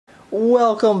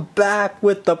Welcome back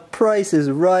with The Price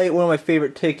is Right, one of my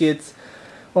favorite tickets,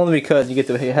 only because you get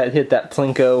to hit that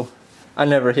Plinko. I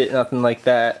never hit nothing like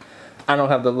that. I don't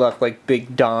have the luck like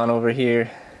Big Don over here.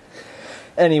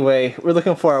 Anyway, we're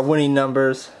looking for our winning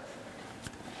numbers.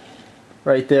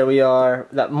 Right there we are.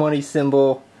 That money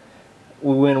symbol,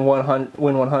 we win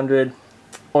 100,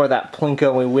 or that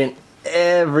Plinko, we win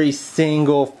every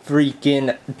single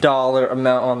freaking dollar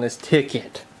amount on this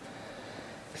ticket.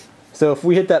 So if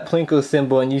we hit that Plinko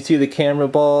symbol and you see the camera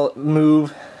ball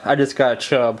move, I just got a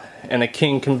chub, and a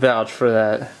king can vouch for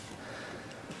that.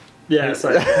 Yes.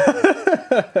 Hey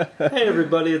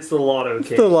everybody, it's the Lotto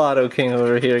King. It's the Lotto King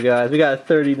over here, guys. We got a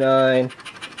 39,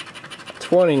 a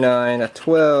 29, a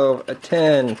 12, a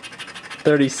 10,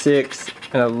 36,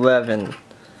 and 11.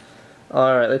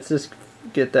 Alright, let's just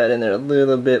get that in there a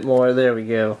little bit more. There we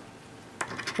go.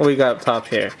 What we got up top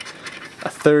here? A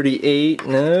 38,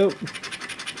 nope.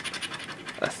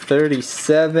 A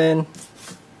 37,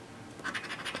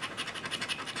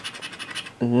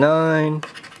 a 9,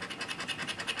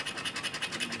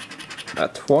 a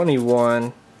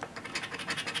 21,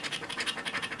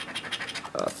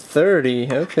 a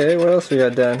 30, okay, what else we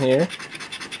got down here?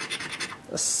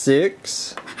 A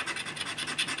 6,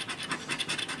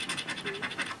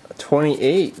 a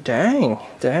 28, dang,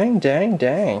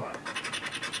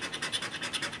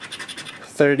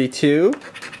 32,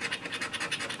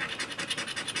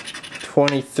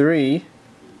 23,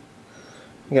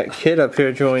 we got Kid up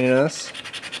here joining us,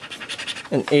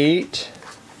 an 8,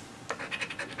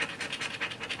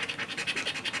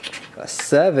 a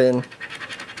 7,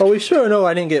 oh, we sure know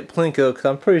I didn't get Plinko, because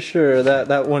I'm pretty sure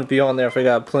that wouldn't be on there if I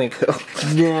got Plinko.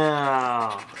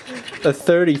 Yeah. A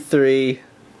 33,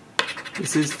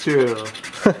 This is true.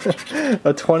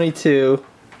 a 22,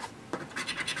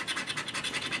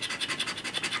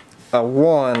 a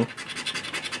 1,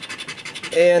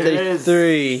 and a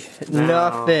 3. No.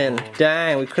 Nothing.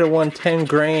 Dang, we could have won 10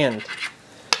 grand.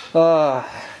 Now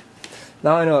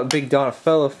I know what Big Don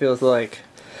fellow feels like.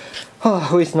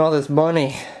 Wasting all this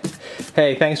money.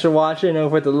 Hey, thanks for watching. Don't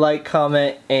forget to like,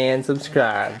 comment, and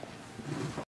subscribe.